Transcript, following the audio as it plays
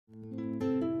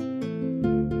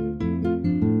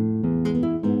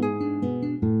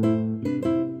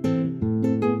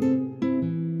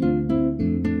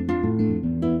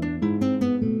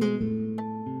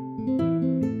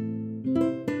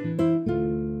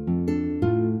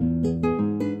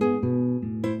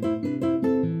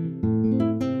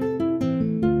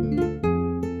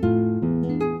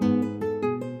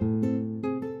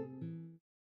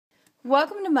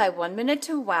my 1 Minute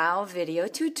to Wow video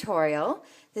tutorial.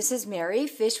 This is Mary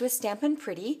Fish with Stampin'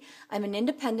 Pretty. I'm an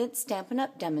independent Stampin'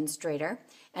 Up! Demonstrator,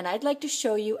 and I'd like to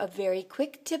show you a very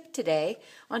quick tip today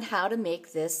on how to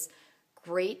make this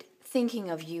great Thinking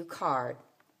of You card.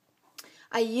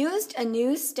 I used a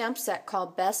new stamp set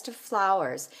called Best of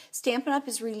Flowers. Stampin' Up!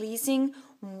 Is releasing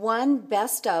one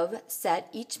Best of set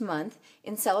each month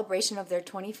in celebration of their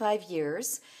 25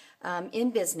 years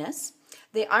in business.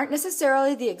 They aren't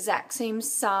necessarily the exact same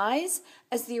size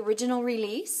as the original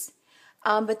release,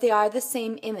 but they are the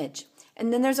same image.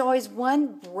 And then there's always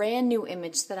one brand new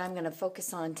image that I'm going to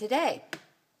focus on today.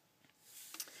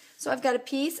 So I've got a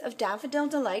piece of Daffodil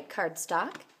Delight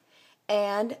cardstock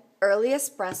and Early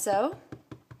Espresso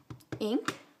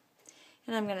ink,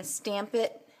 and I'm going to stamp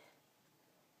it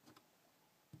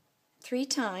 3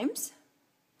 times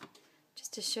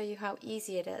just to show you how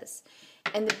easy it is.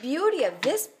 And the beauty of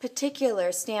this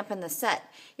particular stamp in the set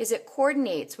is it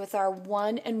coordinates with our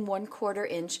 1 1/4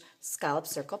 inch scallop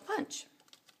circle punch.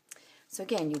 So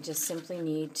again, you just simply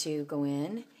need to go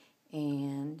in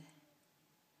and,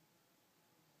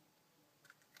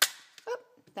 oh,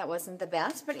 that wasn't the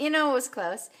best, but you know, it was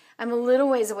close. I'm a little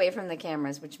ways away from the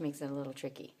cameras, which makes it a little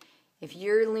tricky. If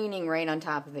you're leaning right on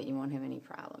top of it, you won't have any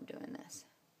problem doing this.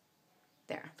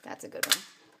 There, that's a good one.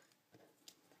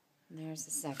 There's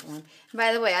the second one.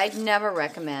 By the way, I'd never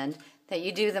recommend that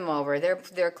you do them over.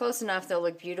 They're close enough, they'll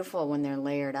look beautiful when they're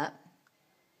layered up.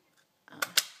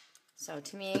 So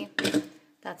to me,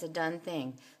 that's a done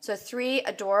thing. So 3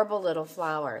 adorable little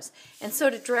flowers. And so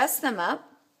to dress them up,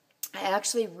 I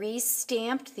actually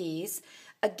re-stamped these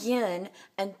again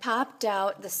and popped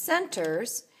out the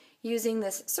centers using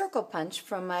this circle punch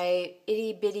from my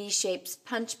Itty Bitty Shapes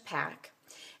punch pack.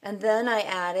 And then I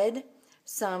added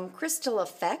some crystal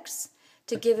effects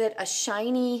to give it a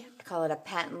shiny, I call it a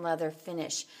patent leather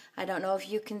finish. I don't know if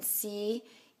you can see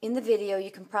in the video,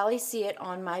 you can probably see it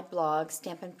on my blog,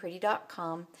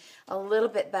 stampinpretty.com, a little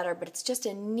bit better, but it's just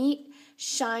a neat,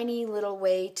 shiny little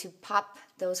way to pop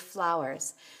those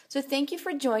flowers. So thank you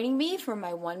for joining me for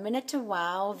my 1 Minute to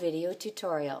Wow video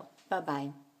tutorial.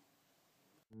 Bye-bye.